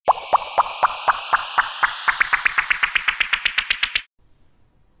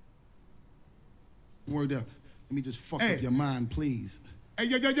Word up. Let me just fuck up your mind, please. Hey,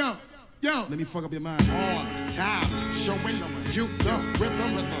 yo. Let me fuck up your mind. On time, showing you the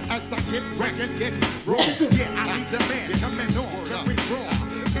rhythm as I get record, get raw. Yeah, I need the man coming on, coming raw.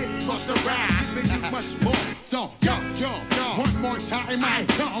 It's Busta Rhymes, giving you much more. So, yo, one more time I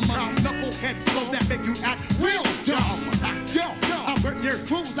come. Knucklehead flow that make you act real dumb. Yo, I burn your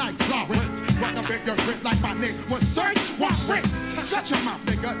food like Florence. Run up in your grip like my name was Search Warrants. Shut your mouth,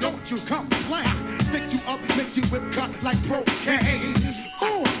 nigga, don't you complain. Fix you up, makes you whip cut like cocaine.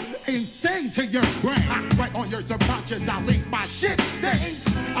 Ooh, insane to your brain. Right on your subconscious, I leave my shit stain.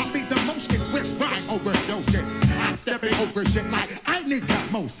 I beat the motions with rhyme overdoses. I'm stepping over shit like I need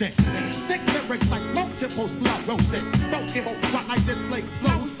osmosis. Sick lyrics like multiple sclerosis. Focus while I display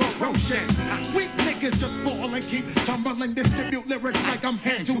flows ferocious. Weak niggas just fall and keep tumbling. Distribute lyrics like I'm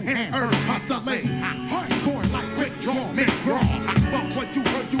hand-to-hand herb hustling. Hardcore like Rick Draw, McGraw. But what you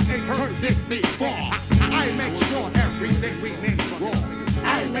heard, you ain't heard this before. I make sure everything remains raw.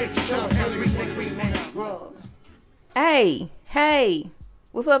 I make sure everything remains raw. Hey,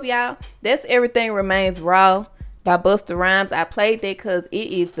 what's up, y'all? That's Everything Remains Raw by Busta Rhymes. I played that because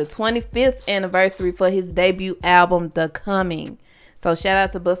it is the 25th anniversary for his debut album, The Coming. So shout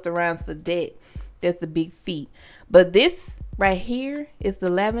out to Busta Rhymes for that. That's a big feat. But this right here is the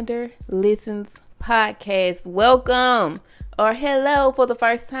Lavender Listens podcast. Welcome or hello for the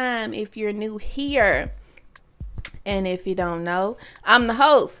first time if you're new here. And if you don't know, I'm the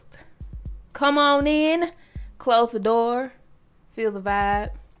host. Come on in, close the door, feel the vibe,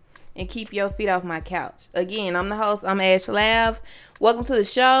 and keep your feet off my couch. Again, I'm the host. I'm Ash Lav. Welcome to the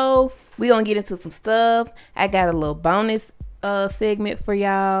show. We're going to get into some stuff. I got a little bonus segment for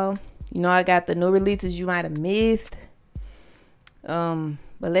y'all. You know, I got the new releases you might have missed. But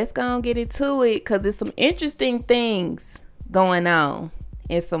let's go and get into it because there's some interesting things going on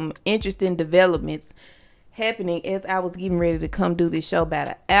and some interesting developments happening as I was getting ready to come do this show about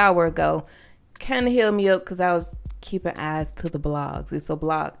an hour ago. Kind of held me up because I was keeping eyes to the blogs. It's a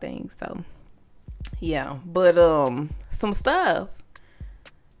blog thing, so yeah. But some stuff.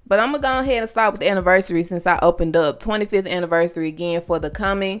 But I'm gonna go ahead and start with the anniversary since I opened up. 25th anniversary again for The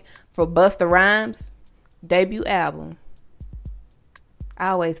Coming for Busta Rhymes debut album. I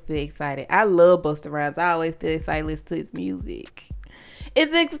always feel excited. I love Busta Rhymes. I always feel excited listening to his music.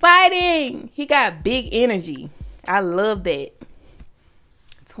 It's exciting. He got big energy. I love that.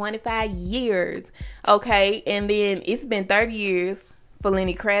 25 years. Okay, and then it's been 30 years for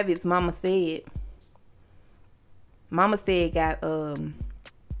Lenny Kravitz, Mama Said. Mama Said got,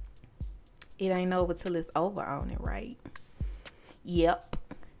 it ain't over till it's over on it, right? Yep.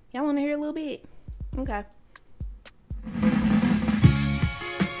 Y'all want to hear a little bit? Okay.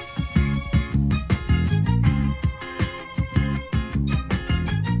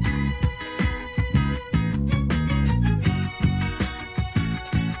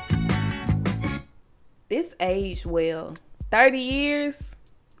 This aged well. 30 years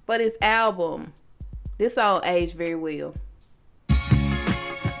for this album. This song aged very well.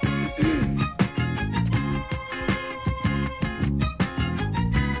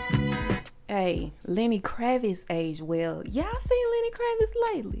 Hey, Lenny Kravitz aged well. Y'all seen Lenny Kravitz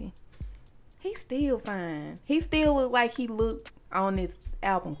lately? He's still fine. He still look like he looked on this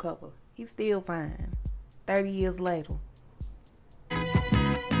album cover. He's still fine. 30 years later.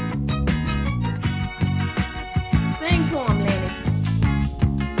 Sing to him, Lenny.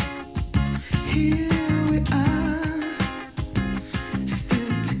 Here we are,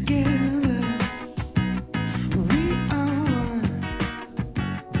 still together. We are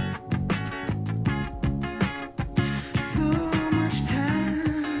so much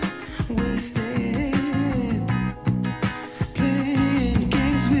time wasted playing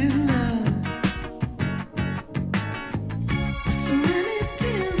games with love. So many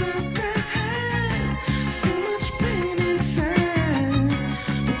tears I've cried, so much pain inside.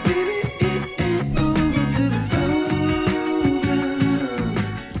 But baby, it ain't over till it's over.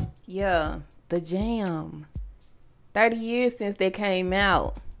 Yeah, The Jam. 30 years since they came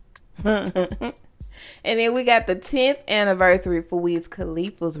out. And then we got the 10th anniversary for Wiz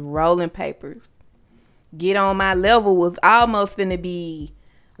Khalifa's Rolling Papers. Get On My Level was almost finna be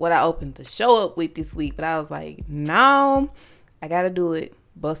what I opened the show up with this week. But I was like, no, I gotta do it.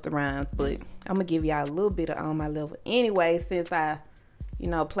 Busta Rhymes. But I'm gonna give y'all a little bit of On My Level anyway, since I,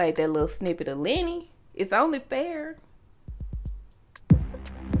 played that little snippet of Lenny. It's only fair.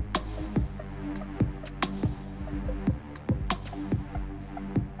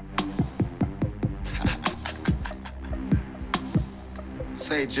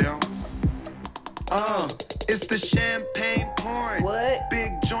 Say, Jill. It's the champagne pouring. What?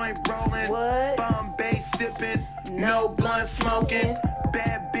 Big joint rolling. What? Bombay sipping. No blunt smoking.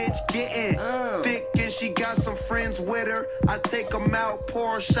 Bad bitch getting thick and she got some friends with her. I take them out,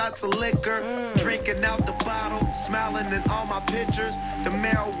 pour shots of liquor. Drinking out the bottle, smiling in all my pictures. The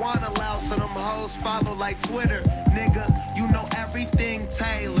marijuana loud, so them hoes follow like Twitter. Nigga, you know everything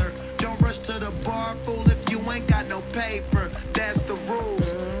Taylor. Don't rush to the bar, fool, if you ain't got no paper. That's the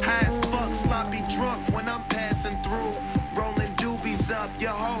rules. High as fuck, sloppy drunk when I'm passing through. Rolling doobies up,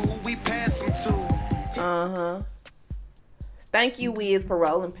 your hoe who we pass them to. Thank you, Wiz, for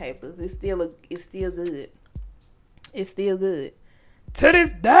rolling papers. It's still good. It's still good. To this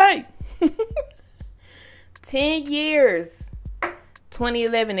day. 10 years.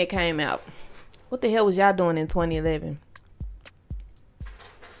 2011 it came out. What the hell was y'all doing in 2011?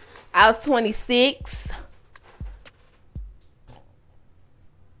 I was 26.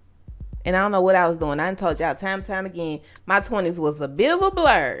 And I don't know what I was doing. I done told y'all time and time again. My 20s was a bit of a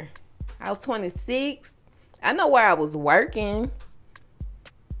blur. I was 26. I know where I was working.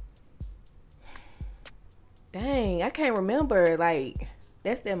 Dang, I can't remember. Like,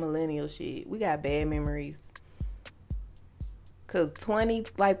 that's that millennial shit. We got bad memories. Cause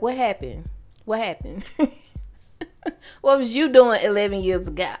 20s, like, what happened? What happened? What was you doing 11 years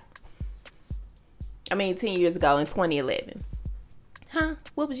ago? I mean, 10 years ago in 2011. Huh?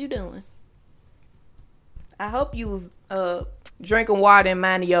 What was you doing? I hope you was drinking water and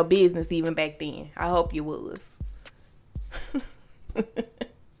minding your business even back then. I hope you was.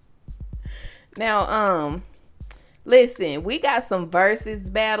 Now, listen, we got some versus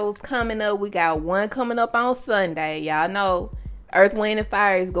battles coming up. We got one coming up on Sunday. Y'all know Earth, Wind, and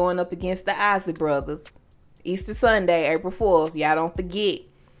Fire is going up against the Ozzy Brothers. Easter Sunday, April 4th. Y'all don't forget.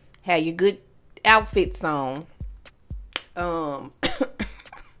 Have your good outfits on.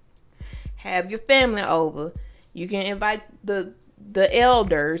 Have your family over. You can invite the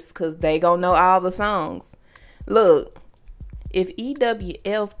elders because they gonna know all the songs. Look, if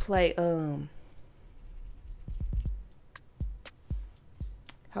EWF play hold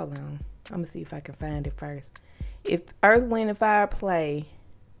on, I'm gonna see if I can find it first. If Earth, Wind, and Fire play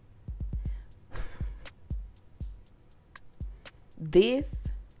this,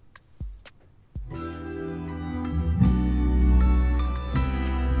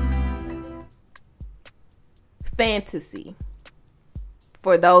 Fantasy,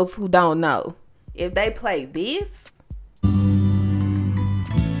 for those who don't know, if they play this,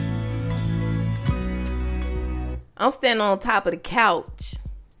 I'm standing on top of the couch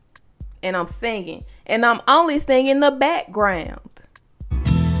and I'm singing, and I'm only singing the background.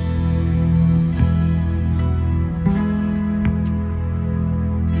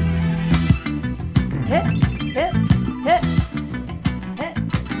 Hey, hey, hey.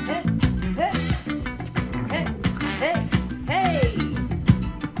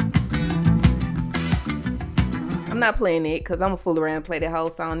 I'm not playing it because I'm gonna fool around and play that whole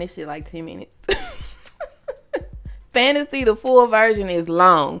song. This shit like 10 minutes. Fantasy, the full version is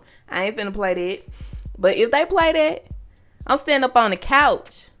long. I ain't finna play that. But if they play that, I'm standing up on the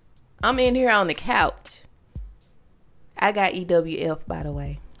couch. I'm in here on the couch. I got EWF, by the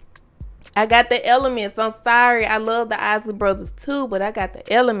way. I got the Elements. I'm sorry. I love the Isley Brothers too, but I got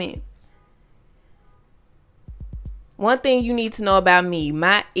the Elements. One thing you need to know about me,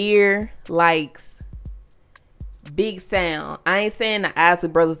 my ear likes big sound. I ain't saying the Isley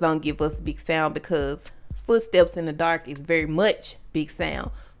Brothers don't give us big sound, because Footsteps in the Dark is very much big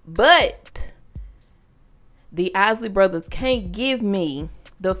sound. But the Isley Brothers can't give me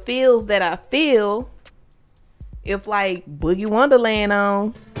the feels that I feel if like Boogie Wonderland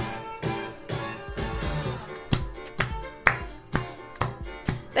on.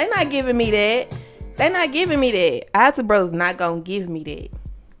 They not giving me that. They not giving me that. Isley Brothers not gonna give me that.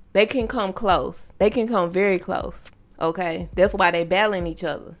 They can come close. They can come very close. Okay? That's why they battling each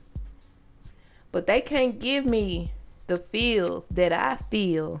other. But they can't give me the feels that I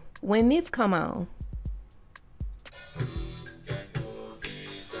feel when this come on.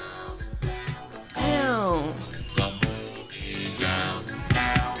 Damn.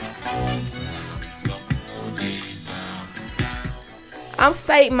 I'm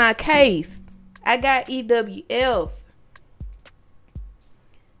stating my case. I got EWF.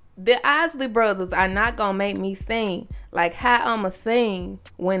 The Isley Brothers are not gonna make me sing like how I'ma sing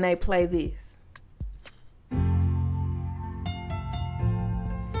when they play this.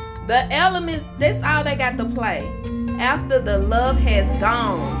 The Elements, that's all they got to play. After the love has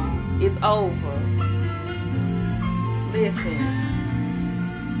gone, it's over.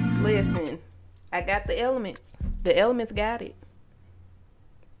 Listen. I got the Elements. The Elements got it.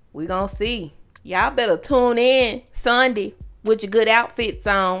 We gonna see. Y'all better tune in Sunday with your good outfits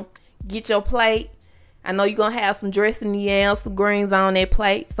on. Get your plate. I know you're going to have some dressing yams, some greens on that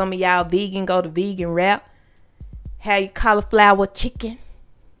plate. Some of y'all vegan, go to vegan wrap. Have your cauliflower chicken.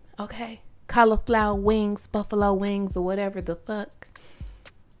 Okay. Cauliflower wings, buffalo wings, or whatever the fuck.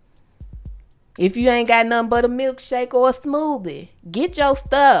 If you ain't got nothing but a milkshake or a smoothie, get your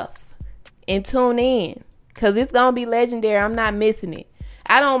stuff and tune in. Because it's going to be legendary. I'm not missing it.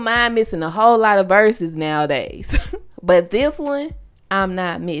 I don't mind missing a whole lot of verses nowadays. But this one, I'm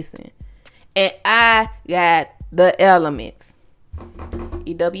not missing. And I got the elements.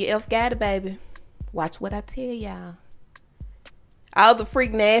 EWF got it, baby. Watch what I tell y'all. All the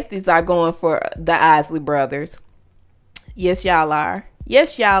freak nasties are going for the Isley Brothers. Yes, y'all are.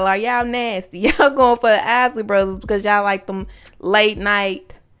 Yes, y'all are. Y'all nasty. Y'all going for the Isley Brothers because y'all like them late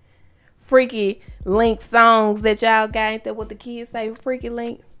night freaky link songs that y'all got. Ain't that what the kids say? Freaky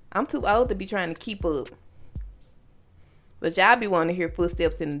link. I'm too old to be trying to keep up. But y'all be wanting to hear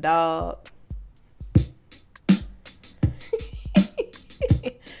footsteps in the dog.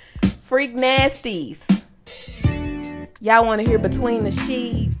 Freak nasties. Y'all want to hear between the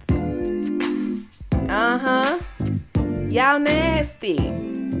sheets. Uh-huh. Y'all nasty.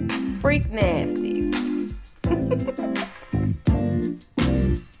 Freak nasty.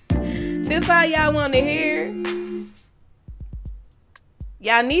 This all y'all want to hear?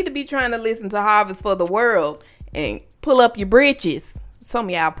 Y'all need to be trying to listen to Harvest for the World and pull up your britches. Some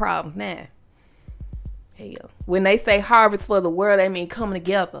of y'all problems now. Hell, when they say Harvest for the World, they mean coming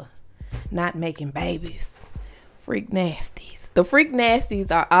together, not making babies. Freak nasties. The freak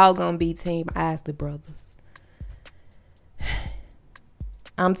nasties are all gonna be Team Isley Brothers.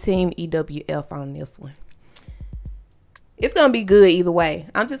 I'm Team EWF on this one. It's gonna be good either way.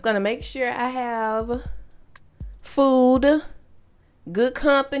 I'm just gonna make sure I have food, good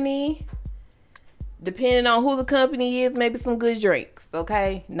company. Depending on who the company is, maybe some good drinks,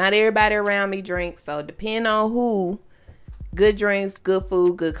 okay? Not everybody around me drinks, so depending on who, good drinks, good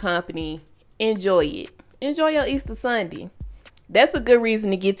food, good company. Enjoy it. Enjoy your Easter Sunday. That's a good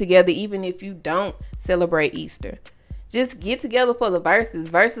reason to get together even if you don't celebrate Easter. Just get together for the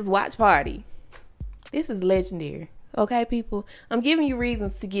versus watch party. This is legendary. Okay, people? I'm giving you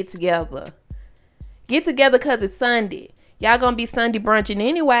reasons to get together. Get together because it's Sunday. Y'all gonna be Sunday brunching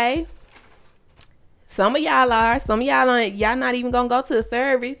anyway. Some of y'all are. Some of y'all aren't. Y'all not even gonna go to the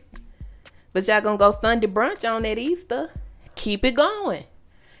service. But y'all gonna go Sunday brunch on that Easter. Keep it going.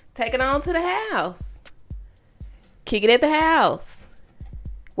 Take it on to the house. Kick it at the house.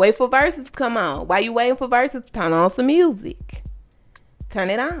 Wait for verses to come on. While you waiting for verses, turn on some music. Turn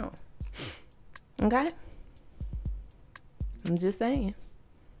it on. Okay? I'm just saying.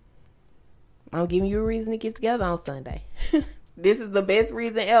 I'm giving you a reason to get together on Sunday. This is the best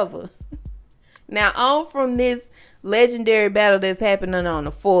reason ever. Now, on from this legendary battle that's happening on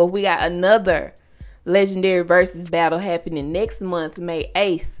the 4th, we got another legendary versus battle happening next month, May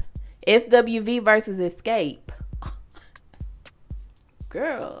 8th. SWV versus Escape.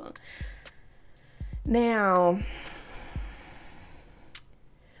 Girl. Now,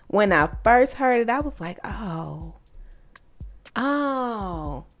 when I first heard it, I was like, oh,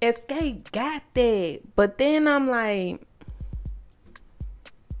 Escape got that. But then I'm like,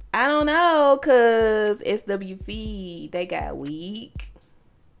 I don't know, because SWV, they got weak.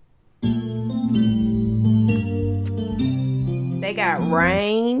 They got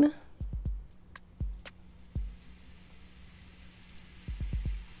Rain.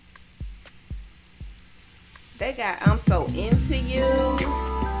 They got I'm So Into You.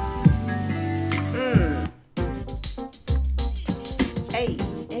 Hey.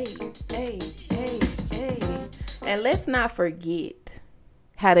 And let's not forget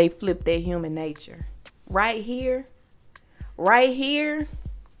how they flip their human nature. Right here,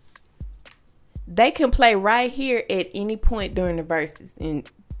 they can play right here at any point during the verses and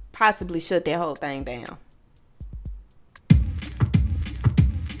possibly shut that whole thing down.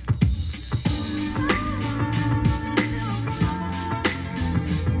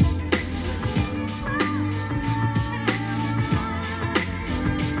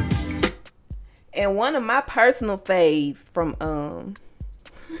 And one of my personal faves from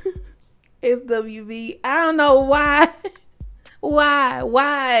SWV, I don't know why.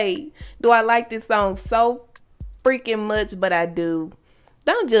 Why do I like this song so freaking much, but I do.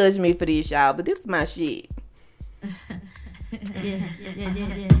 Don't judge me for this, y'all, but this is my shit.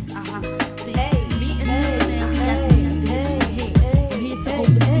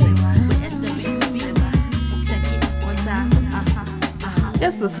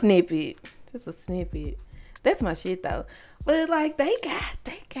 Just a snippet. That's my shit though. But like they got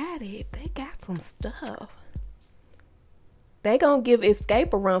it. They got some stuff. They gonna give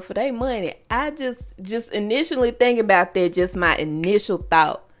Escape a run for their money. I just initially think about that, just my initial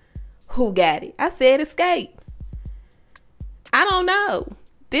thought. Who got it? I said Escape. I don't know.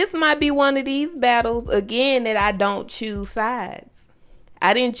 This might be one of these battles, again, that I don't choose sides.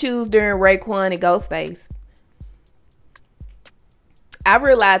 I didn't choose during Raekwon and Ghostface. I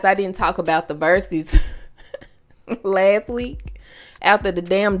realized I didn't talk about the verses last week after the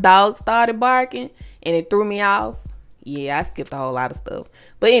damn dog started barking and it threw me off. Yeah, I skipped a whole lot of stuff.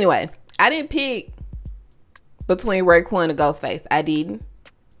 But anyway, I didn't pick between Raekwon and Ghostface. I didn't.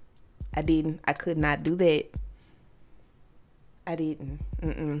 I could not do that. I didn't.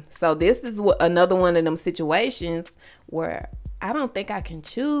 So this is another one of them situations where I don't think I can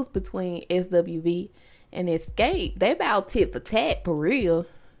choose between SWV and Escape. They about tit for tat, for real.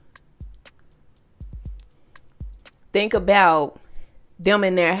 Think about them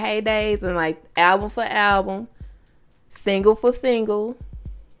in their heydays and like album for album, single for single.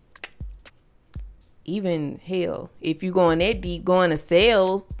 Even hell, if you going that deep, going to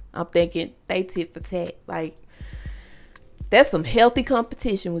sales, I'm thinking they tit for tat. Like, that's some healthy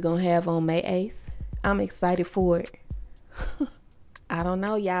competition we're gonna have on May 8th. I'm excited for it. I don't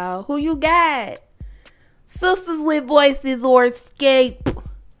know, y'all. Who you got? Sisters with Voices or Escape?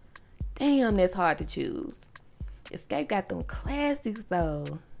 Damn, that's hard to choose. Escape got them classics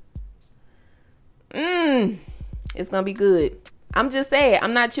though. It's gonna be good. I'm just saying,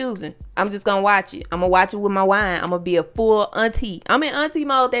 I'm not choosing. I'm just gonna watch it. I'm gonna watch it with my wine. I'm gonna be a full auntie. I'm in auntie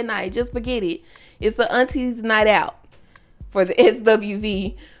mode that night. Just forget it. It's the auntie's night out for the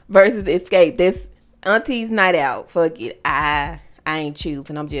SWV versus Escape. This auntie's night out. Fuck it. I ain't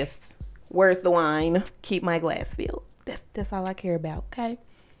choosing. I'm just, where's the wine? Keep my glass filled. That's all I care about. Okay.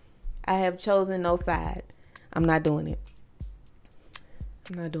 I have chosen no side. I'm not doing it.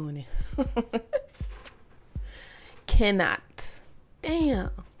 I'm not doing it. Cannot. Damn.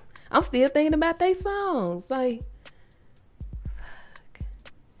 I'm still thinking about they songs. Like, fuck.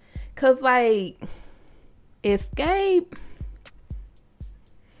 Cause like, Escape,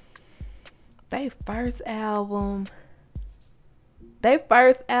 they first album, they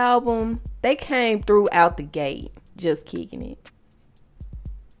came through out the gate, just kicking it.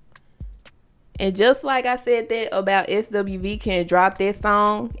 And just like I said that about SWV can drop that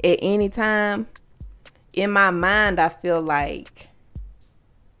song at any time, in my mind, I feel like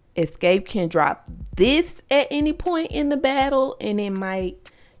Escape can drop this at any point in the battle and it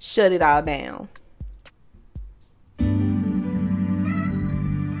might shut it all down.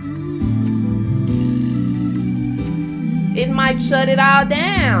 It might shut it all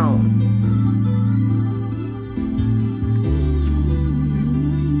down.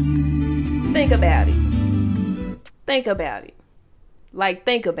 Think about it. Think about it. Like,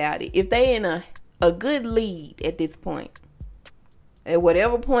 think about it. If they in a good lead at this point, at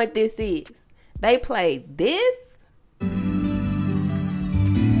whatever point this is, they play this,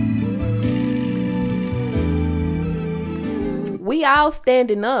 we all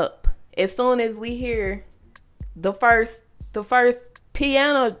standing up as soon as we hear the first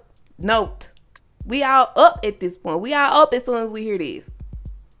piano note. We all up at this point. We all up as soon as we hear this.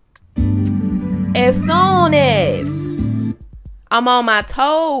 As soon as I'm on my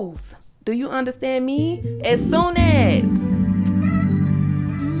toes. Do you understand me? As soon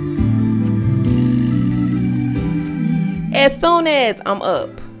as I'm up.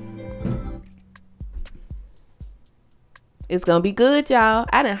 It's gonna be good, y'all.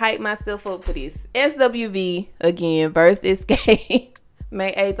 I done hype myself up for this. SWV again versus Escape.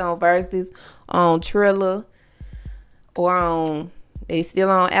 May 8th on Versus on Triller or on, they still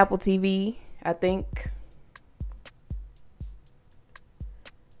on Apple TV, I think.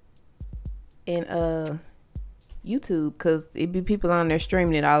 And YouTube, because it be people on there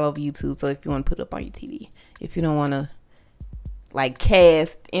streaming it all over YouTube. So if you want to put it up on your TV, if you don't want to like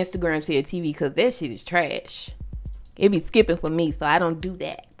cast Instagram to your TV, because that shit is trash. It be skipping for me, so I don't do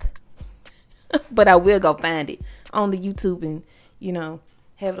that. But I will go find it on the YouTube and, you know,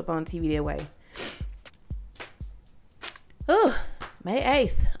 have it up on TV that way. Oh, May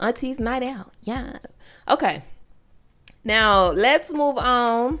 8th, Auntie's Night Out. Yeah. Okay. Now let's move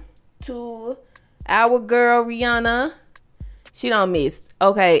on to our girl Rihanna. She don't miss.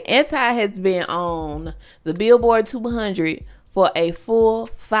 Okay, Anti has been on the Billboard 200 for a full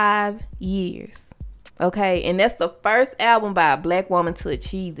 5 years. Okay, and that's the first album by a black woman to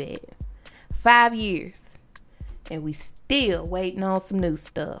achieve that. 5 years. And we still waiting on some new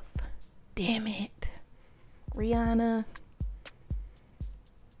stuff. Damn it. Rihanna.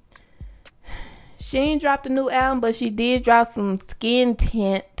 She ain't dropped a new album, but she did drop some Skin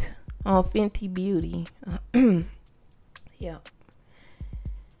Tint on Fenty Beauty. Yep.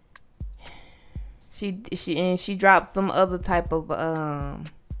 She dropped some other type of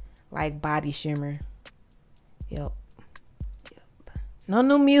like body shimmer. Yep. No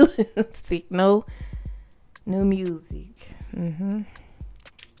new music. No new music.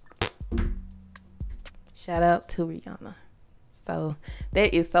 Shout out to Rihanna. So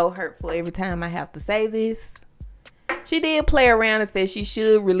that is so hurtful every time I have to say this. She did play around and said she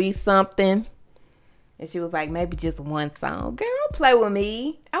should release something. And she was like, maybe just one song. Girl, don't play with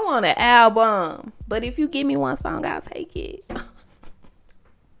me. I want an album. But if you give me one song, I'll take it.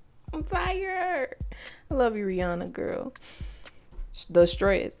 I'm tired. I love you, Rihanna, girl. The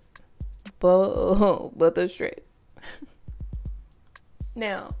stress. But the stress.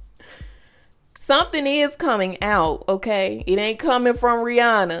 Now, something is coming out, okay? It ain't coming from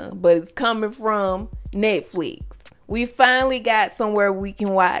Rihanna, but it's coming from Netflix. We finally got somewhere we can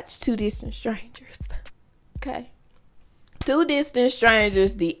watch Two Distant Strangers. Okay. Two Distant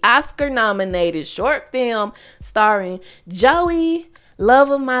Strangers, the Oscar-nominated short film starring Joey,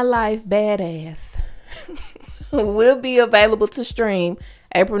 love of my life, badass, will be available to stream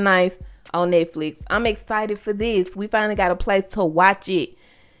April 9th on Netflix. I'm excited for this. We finally got a place to watch it.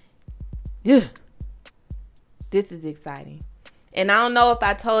 Ugh. This is exciting. And I don't know if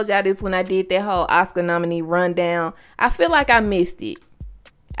I told y'all this when I did that whole Oscar nominee rundown. I feel like I missed it.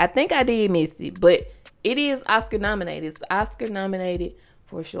 I think I did miss it, but it is Oscar nominated. It's Oscar nominated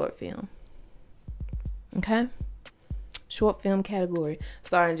for a short film. Okay? Short film category.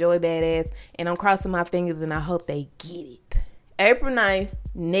 Starring Joey Badass. And I'm crossing my fingers and I hope they get it. April 9th,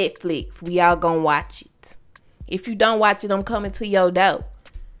 Netflix. We all gonna watch it. If you don't watch it, I'm coming to your door.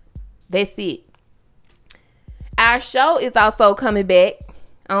 That's it. Our show is also coming back.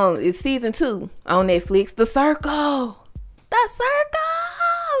 It's season 2 on Netflix. The Circle. The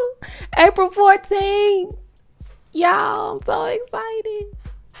Circle. April 14th. Y'all, I'm so excited.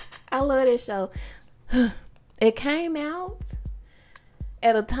 I love this show. It came out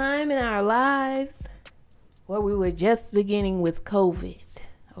at a time in our lives where we were just beginning with COVID.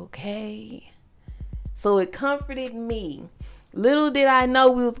 Okay? So it comforted me. Little did I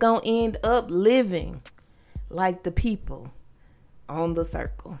know we was going to end up living like the people on The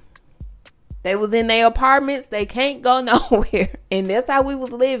Circle. They was in their apartments. They can't go nowhere. And that's how we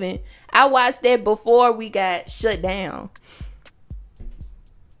was living. I watched that before we got shut down.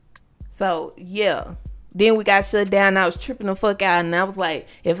 So, yeah. Then we got shut down. I was tripping the fuck out. And I was like,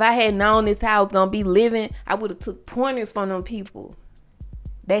 if I had known this how I was going to be living, I would have took pointers from them people.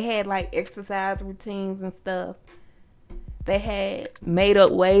 They had like exercise routines and stuff. They had made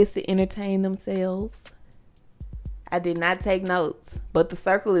up ways to entertain themselves. I did not take notes. But The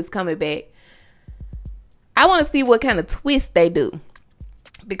Circle is coming back. I want to see what kind of twist they do.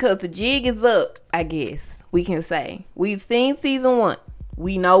 Because the jig is up, I guess we can say. We've seen season 1.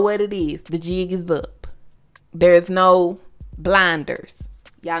 We know what it is. The jig is up. There's no blinders.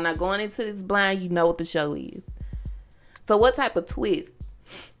 Y'all not going into this blind. You know what the show is. So what type of twist?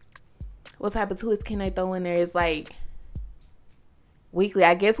 What type of twist can they throw in there? It's like weekly.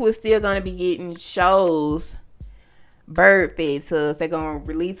 I guess we're still going to be getting shows bird fed to us. They're going to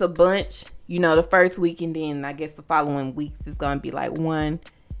release a bunch, you know, the first week, and then I guess the following weeks is going to be like one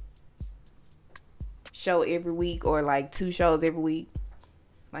show every week or like 2 shows every week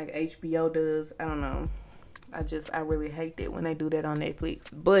like HBO does. I don't know. I really hate that when they do that on Netflix.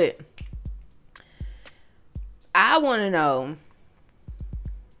 But I want to know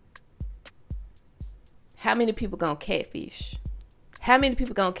how many people gonna catfish. How many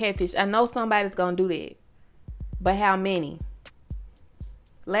people gonna catfish? I know somebody's gonna do that. But how many?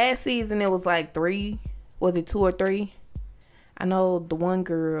 Last season it was like 3. Was it 2 or 3? I know the one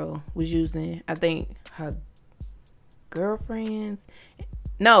girl was using, I think, her girlfriends.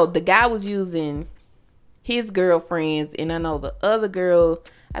 No, the guy was using his girlfriends, and I know the other girl,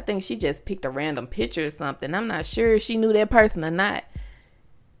 I think she just picked a random picture or something. I'm not sure if she knew that person or not.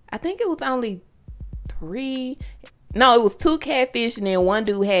 I think it was only 3. No, it was 2 catfish, and then one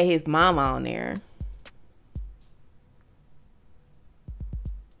dude had his mama on there.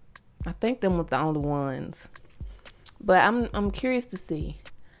 I think them was the only ones. But I'm curious to see.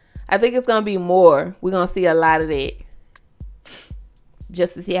 I think it's gonna be more. We're gonna see a lot of that.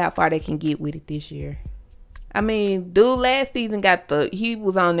 Just to see how far they can get with it this year. I mean, dude last season he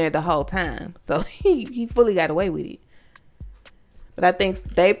was on there the whole time. So he fully got away with it. But I think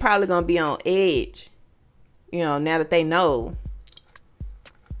they probably gonna be on edge. You know, now that they know.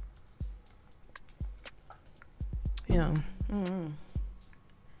 You know.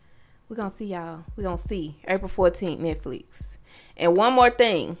 We're gonna see y'all. We're gonna see April 14th, Netflix. And one more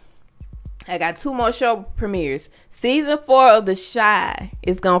thing. I got 2 more show premieres. Season 4 of The Chi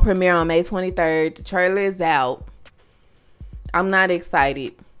is going to premiere on May 23rd. The trailer is out. I'm not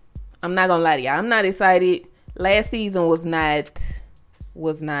excited. I'm not going to lie to y'all. I'm not excited. Last season was not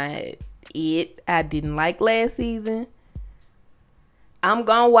it. I didn't like last season. I'm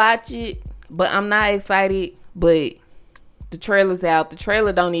going to watch it, but I'm not excited. But the trailer's out. The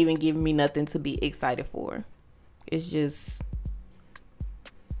trailer don't even give me nothing to be excited for. It's just...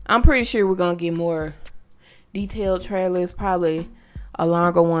 I'm pretty sure we're going to get more detailed trailers. Probably a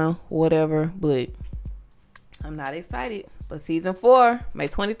longer one, whatever. But I'm not excited. But season 4, May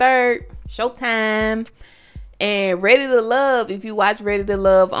 23rd, Showtime. And Ready to Love, if you watch Ready to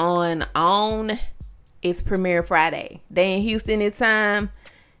Love on, it's premiere Friday. They in Houston this time.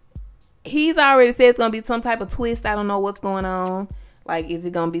 He's already said it's going to be some type of twist. I don't know what's going on. Like, is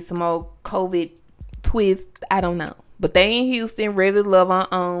it going to be some old COVID twist? I don't know. But they in Houston, Ready to Love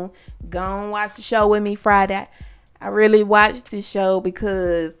on. Go and watch the show with me Friday. I really watched this show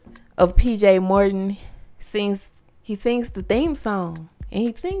because of PJ Morton. He sings the theme song. And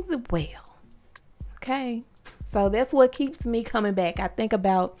he sings it well. Okay? So that's what keeps me coming back. I think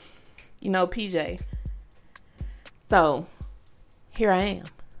about, PJ. So here I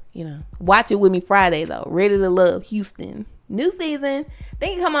am. Watch it with me Friday, though. Ready to Love, Houston. New season. I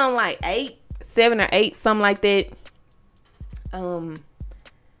think it come on like 7 or 8, something like that. And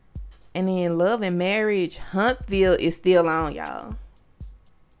then Love and Marriage Huntsville is still on, y'all.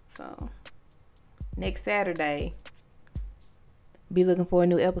 So next Saturday, be looking for a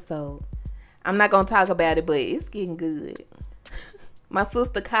new episode. I'm not gonna talk about it, but it's getting good. My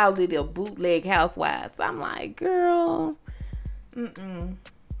sister called it a bootleg Housewives. I'm like, girl,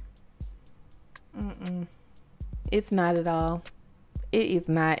 it's not at all. It is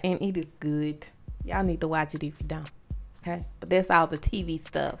not, and it is good. Y'all need to watch it if you don't. Okay, but that's all the TV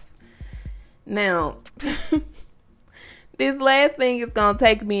stuff. Now, this last thing is gonna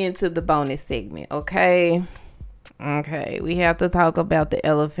take me into the bonus segment. Okay, we have to talk about the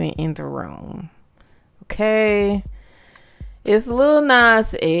elephant in the room. Okay, it's Lil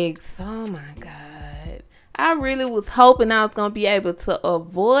Nas X. Oh my God, I really was hoping I was gonna be able to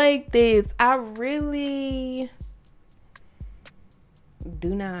avoid this. I really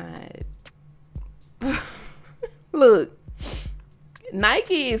do not. Look,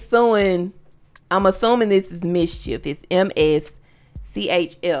 Nike is suing. I'm assuming this is Mischief. It's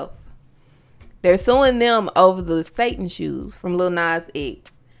MSCHF. They're suing them over the Satan shoes from Lil Nas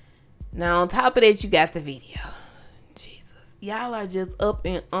X. Now, on top of that, you got the video. Jesus. Y'all are just up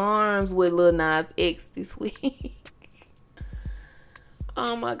in arms with Lil Nas X this week.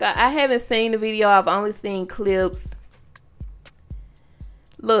 Oh, my God. I haven't seen the video. I've only seen clips.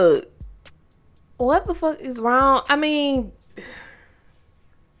 Look. What the fuck is wrong? I mean,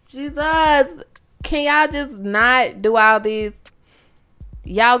 Jesus. Can y'all just not do all this?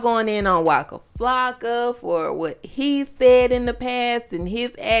 Y'all going in on Waka Flocka for what he said in the past and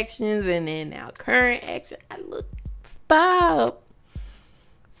his actions and then now current action. Stop.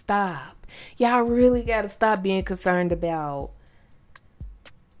 Y'all really got to stop being concerned about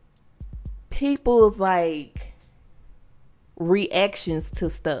people's reactions to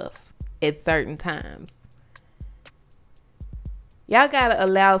stuff at certain times. Y'all got to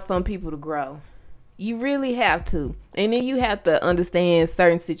allow some people to grow. You really have to. And then you have to understand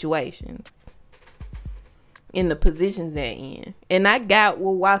certain situations in the positions they're in. And I got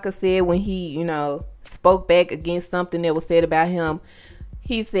what Waka said when he, spoke back against something that was said about him.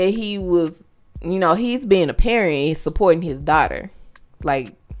 He said he was, he's being a parent and supporting his daughter.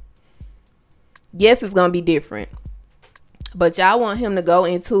 Yes, it's going to be different. But y'all want him to go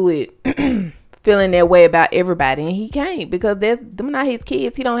into it feeling that way about everybody. And he can't, because them not his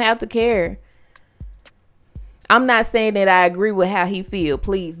kids. He don't have to care. I'm not saying that I agree with how he feel.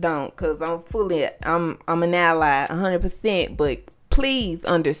 Please don't, because I'm an ally 100%. But please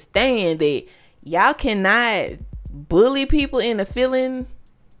understand that y'all cannot bully people into feeling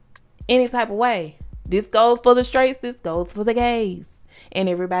any type of way. This goes for the straights. This goes for the gays and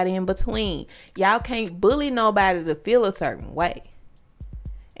everybody in between. Y'all can't bully nobody to feel a certain way.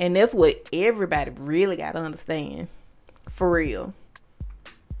 And that's what everybody really got to understand. For real.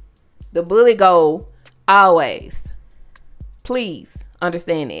 The bully goal always. Please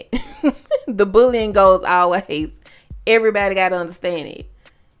understand it. The bullying goes always. Everybody got to understand it.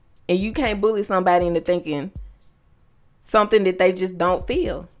 And you can't bully somebody into thinking something that they just don't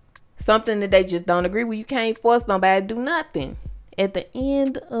feel. Something that they just don't agree with. You can't force somebody to do nothing. At the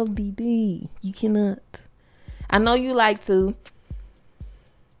end of the day, you cannot. I know you like to.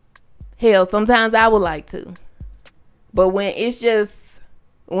 Hell, sometimes I would like to. But when it's just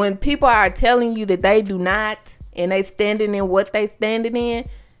When people are telling you that they do not, and they standing in what they standing in,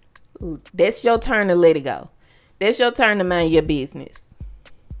 that's your turn to let it go. That's your turn to mind your business.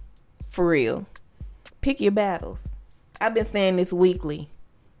 For real. Pick your battles. I've been saying this weekly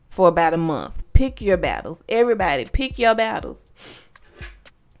for about a month. Pick your battles. Everybody, pick your battles.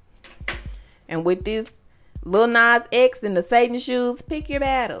 And with this Lil Nas X and the Satan shoes, pick your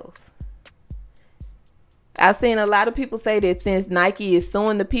battles. I've seen a lot of people say that since Nike is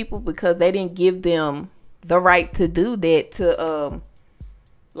suing the people because they didn't give them the right to do that, to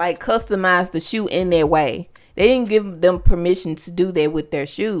like customize the shoe in their way. They didn't give them permission to do that with their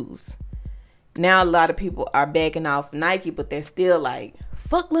shoes. Now a lot of people are backing off Nike, but they're still like,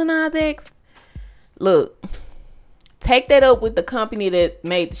 fuck Lil Nas X. Look, take that up with the company that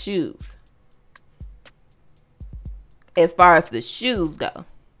made the shoes. As far as the shoes go.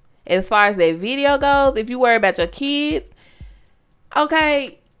 As far as that video goes, if you worry about your kids,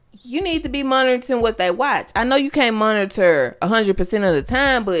 okay, you need to be monitoring what they watch. I know you can't monitor 100% of the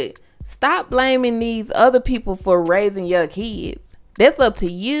time, but stop blaming these other people for raising your kids. That's up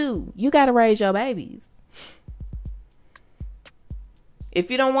to you. You got to raise your babies.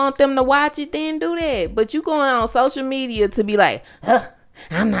 If you don't want them to watch it, then do that. But you going on social media to be like,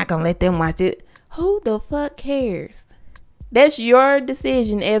 I'm not going to let them watch it. Who the fuck cares? That's your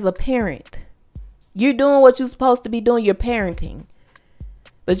decision as a parent. You're doing what you're supposed to be doing. You're parenting.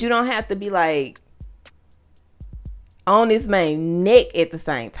 But you don't have to be like on this man's neck at the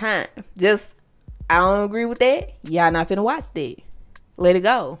same time. Just, I don't agree with that. Y'all not finna watch that. Let it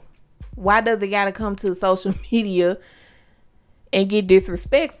go. Why does it gotta come to social media and get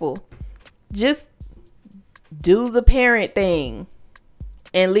disrespectful? Just do the parent thing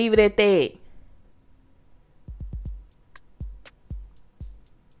and leave it at that.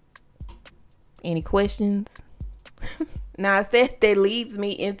 Any questions? Now, I said that leads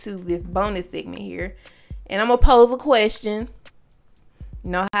me into this bonus segment here. And I'm going to pose a question. You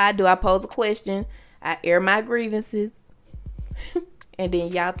know how I do. I pose a question. I air my grievances. And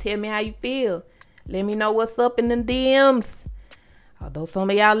then y'all tell me how you feel. Let me know what's up in them DMs. Although some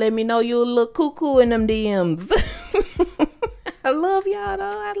of y'all let me know you a little cuckoo in them DMs. I love y'all though.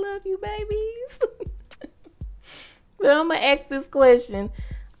 I love you, babies. But I'm going to ask this question.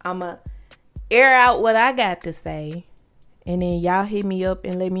 I'm going to air out what I got to say. And then y'all hit me up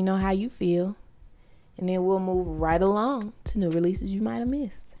and let me know how you feel. And then we'll move right along to new releases you might have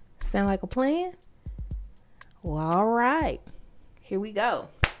missed. Sound like a plan? Well, all right. Here we go.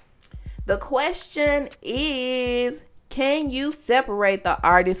 The question is, can you separate the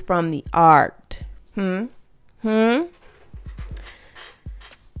artist from the art? Can you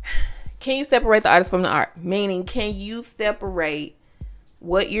separate the artist from the art? Meaning, can you separate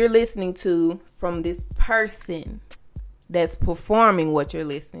what you're listening to from this person that's performing what you're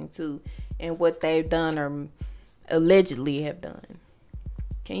listening to and what they've done or allegedly have done?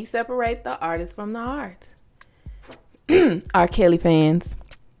 Can you separate the artist from the art? R. Kelly fans,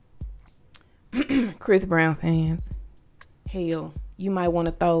 Chris Brown fans, hell, you might want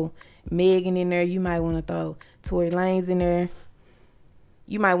to throw Megan in there. You might want to throw Tory Lanez in there.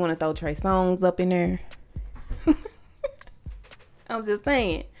 You might want to throw Trey Songz up in there. I'm just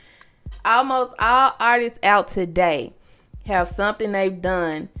saying. Almost all artists out today have something they've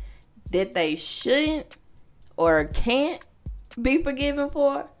done that they shouldn't or can't be forgiven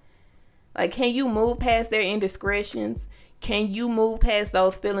for. Like, can you move past their indiscretions? Can you move past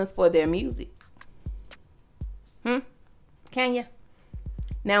those feelings for their music? Can you?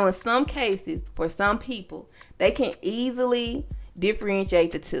 Now, in some cases, for some people, they can easily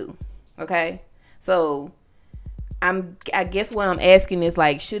differentiate the two. Okay? So, I guess what I'm asking is,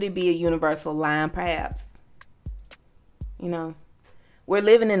 like, should it be a universal line, perhaps? You know? We're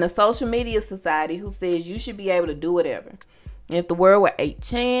living in a social media society who says you should be able to do whatever. And if the world were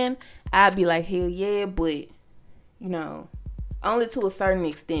 8chan, I'd be like, hell yeah, but, you know, only to a certain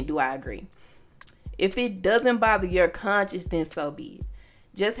extent do I agree. If it doesn't bother your conscience, then so be it.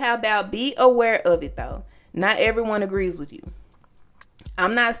 Just how about be aware of it, though. Not everyone agrees with you.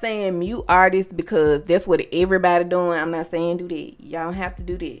 I'm not saying mute artists because that's what everybody doing. I'm not saying do that. Y'all don't have to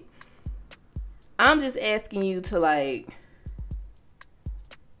do that. I'm just asking you to, like,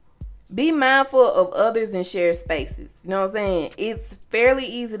 be mindful of others and share spaces. You know what I'm saying? It's fairly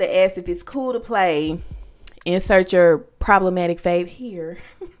easy to ask if it's cool to play. Insert your problematic fave here.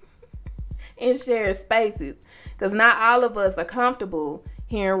 And share spaces. Because not all of us are comfortable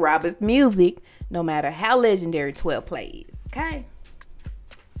hearing Robert's music, no matter how legendary 12 Play is. Okay?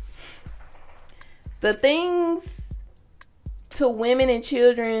 The things to women and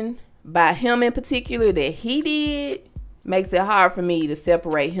children by him in particular that he did, makes it hard for me to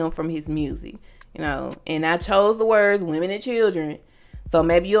separate him from his music, you know. And I chose the words women and children, so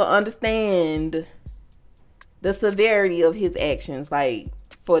maybe you'll understand the severity of his actions, like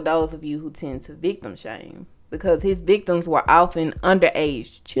for those of you who tend to victim shame, because his victims were often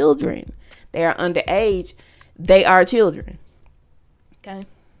underage children. They are underage. They are children. Okay.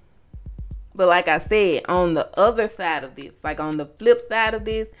 But like I said, on the other side of this, like on the flip side of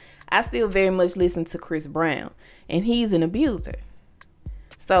this, I still very much listen to Chris Brown, and he's an abuser.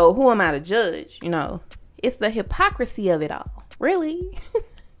 So who am I to judge? You know, it's the hypocrisy of it all. Really?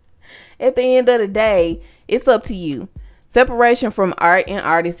 At the end of the day, it's up to you. Separation from art and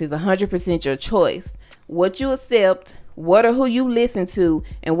artists is 100% your choice. What you accept, what or who you listen to,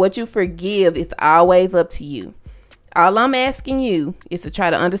 and what you forgive is always up to you. All I'm asking you is to try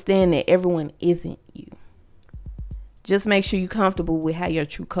to understand that everyone isn't you. Just make sure you're comfortable with how your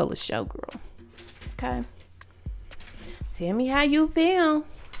true colors show, girl. Okay? Tell me how you feel.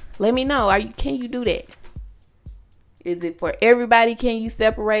 Let me know. Can you do that? Is it for everybody? Can you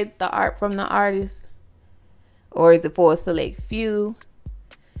separate the art from the artist? Or is it for a select few?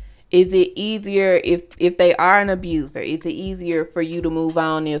 Is it easier if they are an abuser? Is it easier for you to move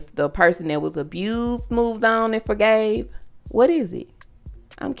on if the person that was abused moved on and forgave? What is it?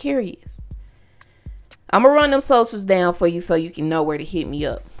 I'm curious. I'm going to run them socials down for you so you can know where to hit me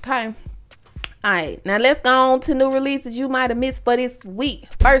up. Okay? Alright, now let's go on to new releases you might have missed for this week.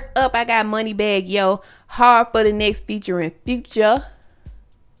 First up, I got Moneybagg Yo, Hard for the Next featuring Future.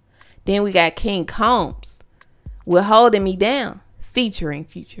 Then we got King Combs with Holding Me Down featuring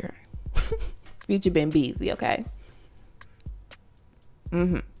Future. Future been busy, okay?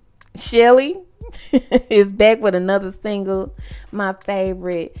 Shelly is back with another single, my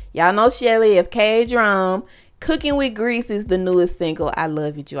favorite. Y'all know Shelly, FKA Drum. Cooking with Grease is the newest single. I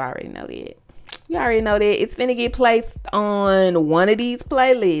love it. You already know that. You already know that. It's finna get placed on one of these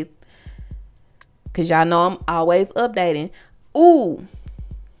playlists, because y'all know I'm always updating. Ooh.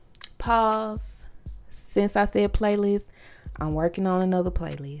 Pause. Since I said playlist, I'm working on another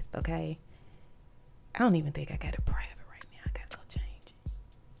playlist, okay? I don't even think I got it private right now. I gotta go change it.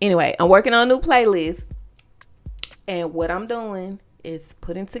 Anyway, I'm working on a new playlist. And what I'm doing is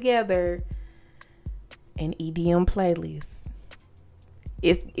putting together an EDM playlist.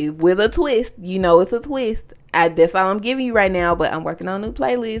 It's with a twist. You know it's a twist. That's all I'm giving you right now. But I'm working on a new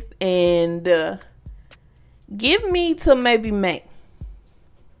playlist. And give me till maybe May.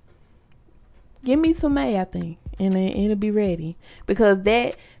 Give me till May, I think. And it'll be ready. Because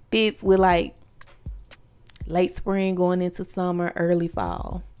that fits with like late spring going into summer, early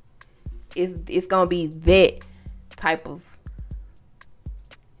fall. It's going to be that type of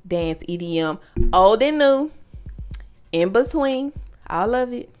dance EDM. Old and new. In between. All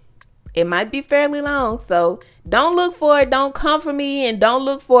of it. It might be fairly long. So don't look for it. Don't come for me. And don't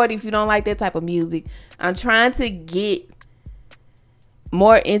look for it if you don't like that type of music. I'm trying to get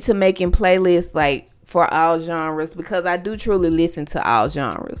more into making playlists like for all genres, because I do truly listen to all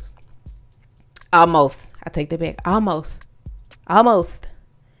genres. Almost. I take that back. Almost.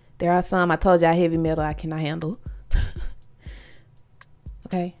 There are some. I told y'all heavy metal I cannot handle.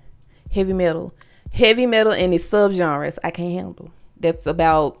 Okay? Heavy metal and its subgenres I can't handle. That's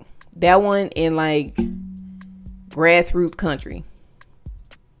about that one and like grassroots country.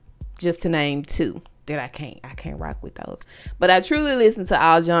 Just to name two that I can't rock with those. But I truly listen to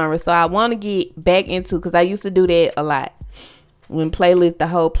all genres, so I want to get back into, because I used to do that a lot when the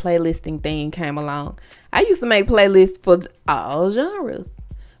whole playlisting thing came along. I used to make playlists for all genres,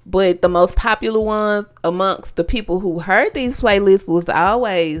 but the most popular ones amongst the people who heard these playlists was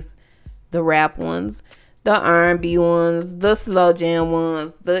always the rap ones, the R&B ones, the slow jam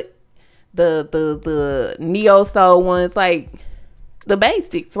ones, the neo soul ones, like the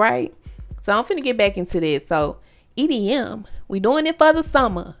basics, right? So I'm finna get back into this. So EDM, we doing it for the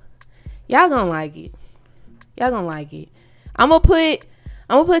summer. Y'all gonna like it. I'm gonna put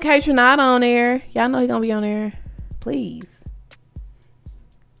Kaytranada on there. Y'all know he gonna be on there. Please.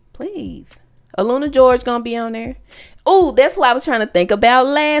 Aluna George gonna be on there. Ooh, that's what I was trying to think about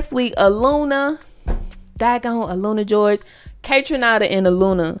last week. Aluna George, Kaytranada and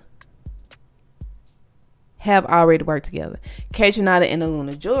Aluna have already worked together. Kaytranada and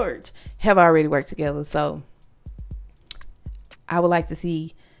Aluna George have already worked together. So I would like to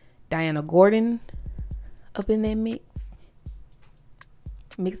see Diana Gordon up in that mix.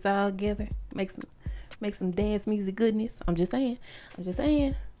 Mix it all together. Make some dance music goodness. I'm just saying.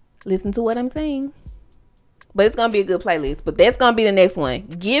 Listen to what I'm saying. But it's gonna be a good playlist. But that's gonna be the next one.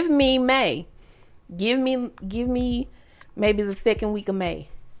 Give me May. Give me maybe the second week of May.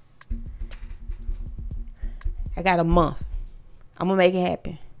 I got a month. I'm gonna make it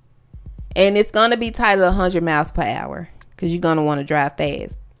happen. And it's gonna be titled 100 miles per hour because you're gonna want to drive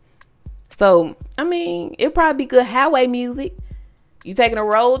fast. So, I mean, it'll probably be good highway music. You taking a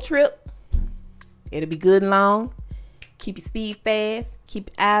road trip, it'll be good and long. Keep your speed fast. Keep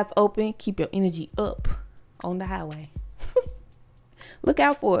your eyes open. Keep your energy up on the highway. Look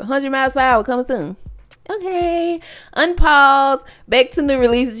out for it. 100 miles per hour coming soon. Okay. Unpause. Back to the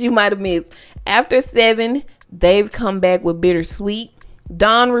releases you might have missed. After 7, they've come back with Bittersweet.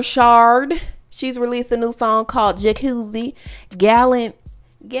 Dawn Richard. She's released a new song called Jacuzzi. Gallant.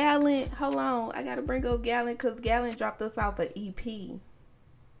 Hold on. I got to bring up Gallant because Gallant dropped us off an EP.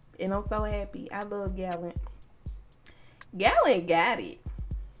 And I'm so happy. I love Gallant. Gallant got it.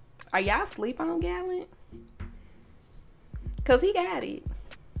 Are y'all sleep on Gallant? Because he got it.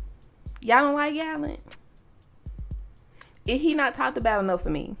 Y'all don't like Gallant? Is he not talked about enough for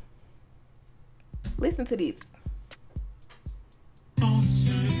me? Listen to this.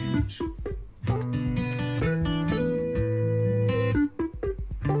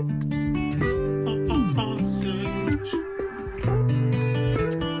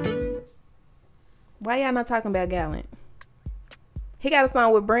 Why y'all not talking about Gallant? He got a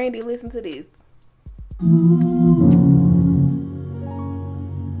song with Brandy. Listen to this.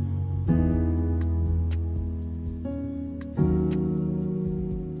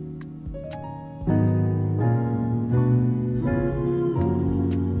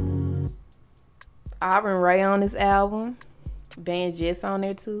 Aubrey Ray on this album. Van Jess on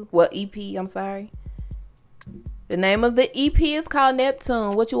there too. Well, EP, I'm sorry. The name of the EP is called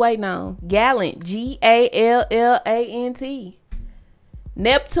Neptune. What you waiting on? Gallant. Gallant.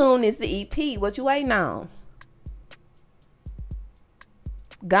 Neptune is the EP. What you waiting on?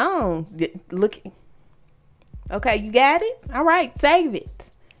 Gone. Look. Okay, you got it? All right, save it.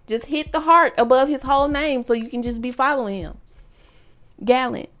 Just hit the heart above his whole name so you can just be following him.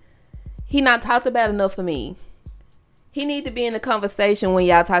 Gallant. He not talked about enough for me. He need to be in the conversation when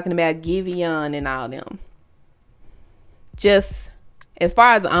y'all talking about Giveon and all them. Just as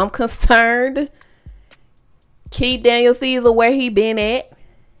far as I'm concerned, keep Daniel Caesar where he been at.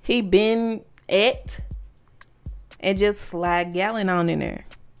 And just slide Gallant on in there.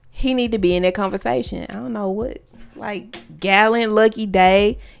 He need to be in that conversation. I don't know what. Like Gallant, Lucky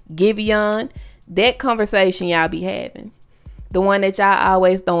Day, Giveon. That conversation y'all be having. The one that y'all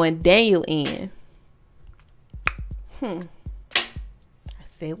always throwing Daniel in. I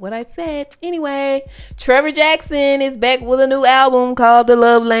said what I said. Anyway, Trevor Jackson is back with a new album called The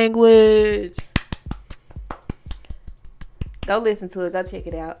Love Language. Go listen to it. Go check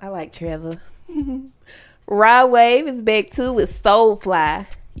it out. I like Trevor. Rod Wave is back too with Soulfly.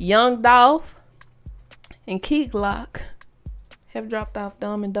 Young Dolph and Key Glock have dropped off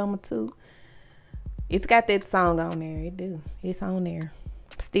Dumb and Dumber 2. It's got that song on there. It do. It's on there.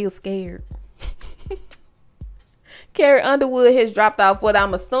 I'm still scared. Carrie Underwood has dropped off what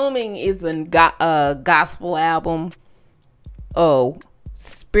I'm assuming is a gospel album. Oh,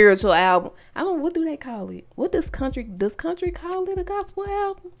 spiritual album. I don't know. What do they call it? What does country call it a gospel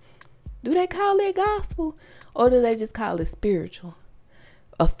album? Do they call it gospel? Or do they just call it spiritual?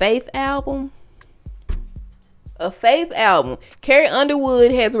 A faith album? A faith album. Carrie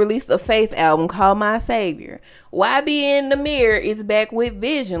Underwood has released a faith album called My Savior. YB in the Mirror is back with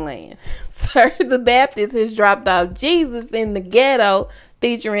Visionland. Sir the Baptist has dropped off Jesus in the Ghetto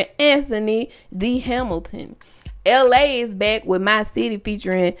featuring Anthony D. Hamilton. LA is back with My City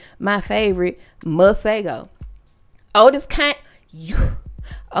featuring my favorite Masego. Otis Kane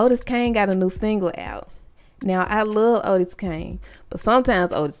got a new single out. Now, I love Otis Kane, but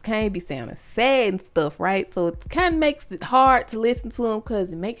sometimes Otis Kane be sounding sad and stuff, right? So it kind of makes it hard to listen to him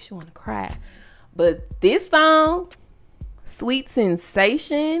because it makes you want to cry. But this song, Sweet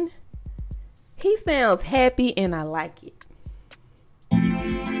Sensation, he sounds happy and I like it.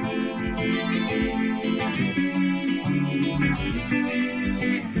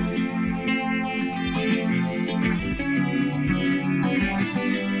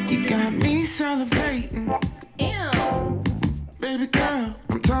 You got me celebrating. Ew. Baby girl,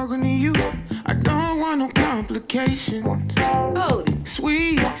 I'm talking to you. I don't want no complications. Oh,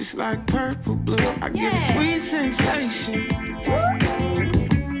 Sweet, just like purple blue. I get a sweet sensation.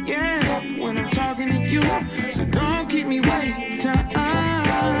 Yeah, when I'm talking to you. So don't keep me waiting time.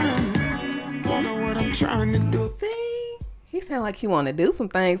 You know what I'm trying to do. see? He sound like he want to do some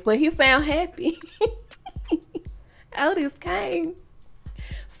things, but he sound happy. Otis Kane.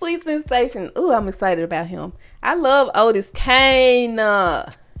 Sweet Sensation. Ooh, I'm excited about him. I love Otis Kane.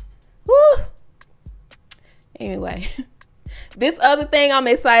 Woo. Anyway, this other thing I'm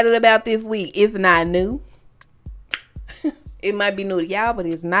excited about this week is not new. It might be new to y'all, but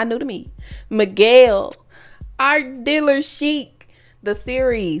it's not new to me. Miguel, Art Dealer Chic. The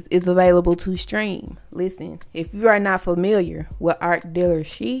series is available to stream. Listen, if you are not familiar with Art Dealer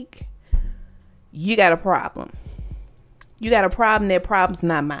Chic, you got a problem. You got a problem. That problem's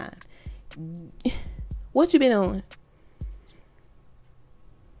not mine. What you been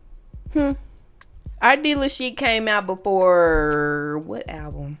doing? Art Dealer Chic came out before what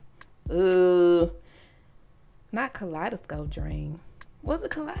album? Not Kaleidoscope Dream. Was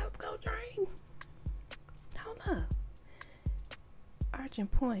it Kaleidoscope Dream? Hold up.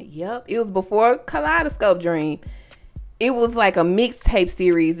 Argent Point. Yep. It was before Kaleidoscope Dream. It was like a mixtape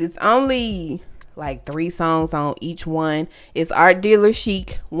series. It's only like 3 songs on each one. It's Art Dealer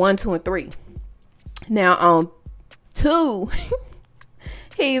Chic 1, 2, and 3. Now on 2,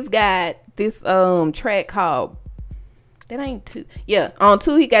 he's got this track called, that ain't 2. Yeah, on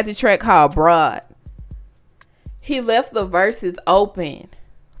 2 he got the track called Broad. He left the verses open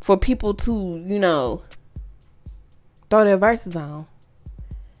for people to, you know, throw their verses on.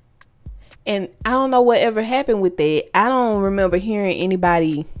 And I don't know whatever happened with that. I don't remember hearing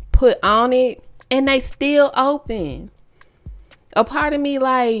anybody put on it, and they still open. A part of me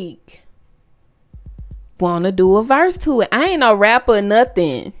like want to do a verse to it. I ain't no rapper or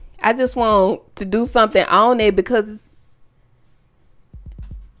nothing. I just want to do something on it because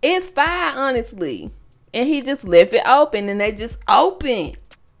it's fire, honestly. And he just left it open, and they just open.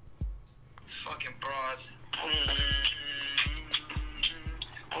 Fucking broad.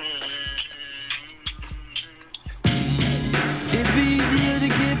 It'd be easier to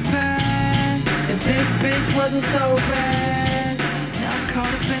get past if this bitch wasn't so fast. Now I'm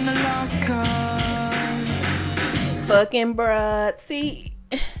caught up in the lost cause. Fucking bruh. See,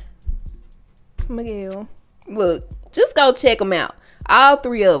 Miguel, look, just go check them out. All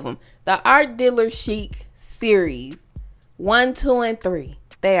 3 of them. The Art Dealer Chic series 1, 2, and 3.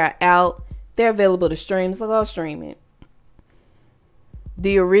 They are out. They're available to stream, so go stream it.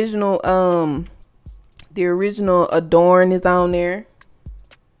 The original Adorn is on there.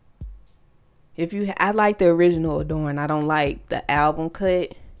 I like the original Adorn. I don't like the album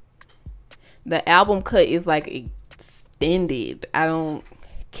cut. The album cut is like extended. I don't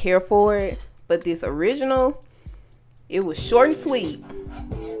care for it. But this original, it was short and sweet.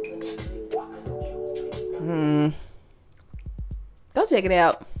 Go check it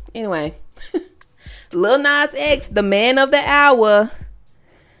out. Anyway, Lil Nas X, the man of the hour,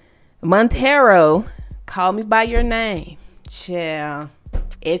 Montero, Call Me By Your Name. Chill.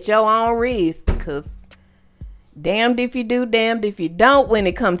 At your own risk, because damned if you do, damned if you don't when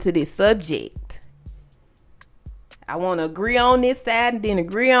it comes to this subject. I want to agree on this side and then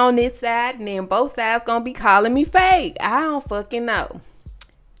agree on this side, and then both sides going to be calling me fake. I don't fucking know.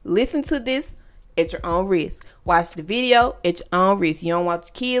 Listen to this at your own risk. Watch the video at your own risk. You don't want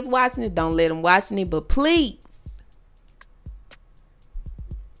your kids watching it, don't let them watching it, but please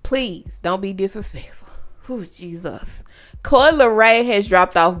don't be disrespectful. Oh, Jesus. Coi Leray has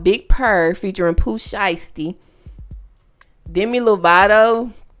dropped off Big Purr featuring Pooh Shiesty. Demi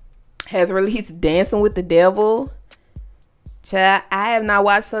Lovato has released Dancing with the Devil. Child, I have not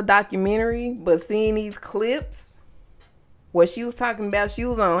watched her documentary, but seeing these clips where she was talking about she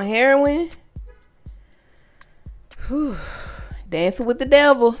was on heroin. Whew. Dancing with the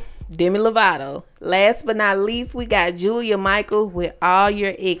Devil. Demi Lovato. Last but not least, we got Julia Michaels with All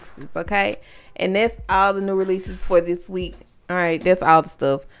Your Exes, okay? And that's all the new releases for this week. All right, that's all the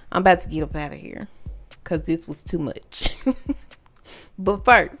stuff. I'm about to get up out of here because this was too much. But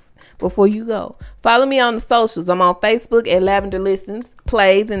first, before you go, follow me on the socials. I'm on Facebook at Lavender Listens,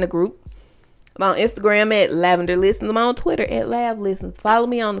 plays in the group. I'm on Instagram at Lavender Listens. I'm on Twitter at Lav Listens. Follow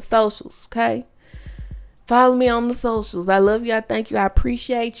me on the socials, okay? Follow me on the socials. I love you. I thank you. I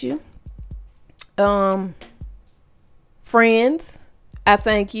appreciate you. Friends, I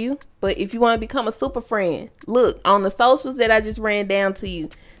thank you. But if you want to become a super friend, look on the socials that I just ran down to you.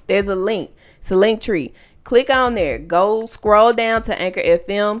 There's a link. It's a link tree. Click on there. Go scroll down to Anchor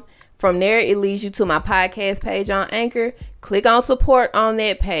FM. From there, it leads you to my podcast page on Anchor. Click on support on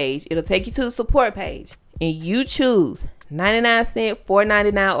that page. It'll take you to the support page. And you choose 99 cents,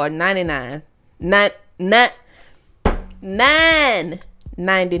 $4.99, or 99.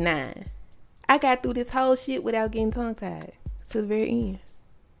 $9.99. I got through this whole shit without getting tongue-tied to the very end.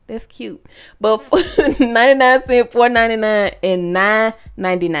 That's cute. But for 99 cents, $4.99, and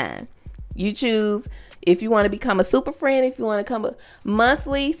 $9.99. You choose if you want to become a super friend, if you want to become a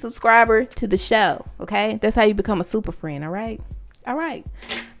monthly subscriber to the show. Okay? That's how you become a super friend, all right? All right.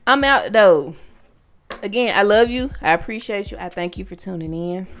 I'm out, though. Again, I love you. I appreciate you. I thank you for tuning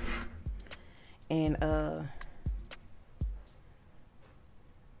in. And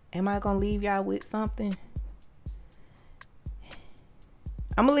Am I gonna leave y'all with something?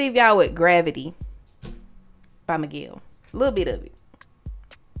 I'm gonna leave y'all with Gravity by Miguel. A little bit of it.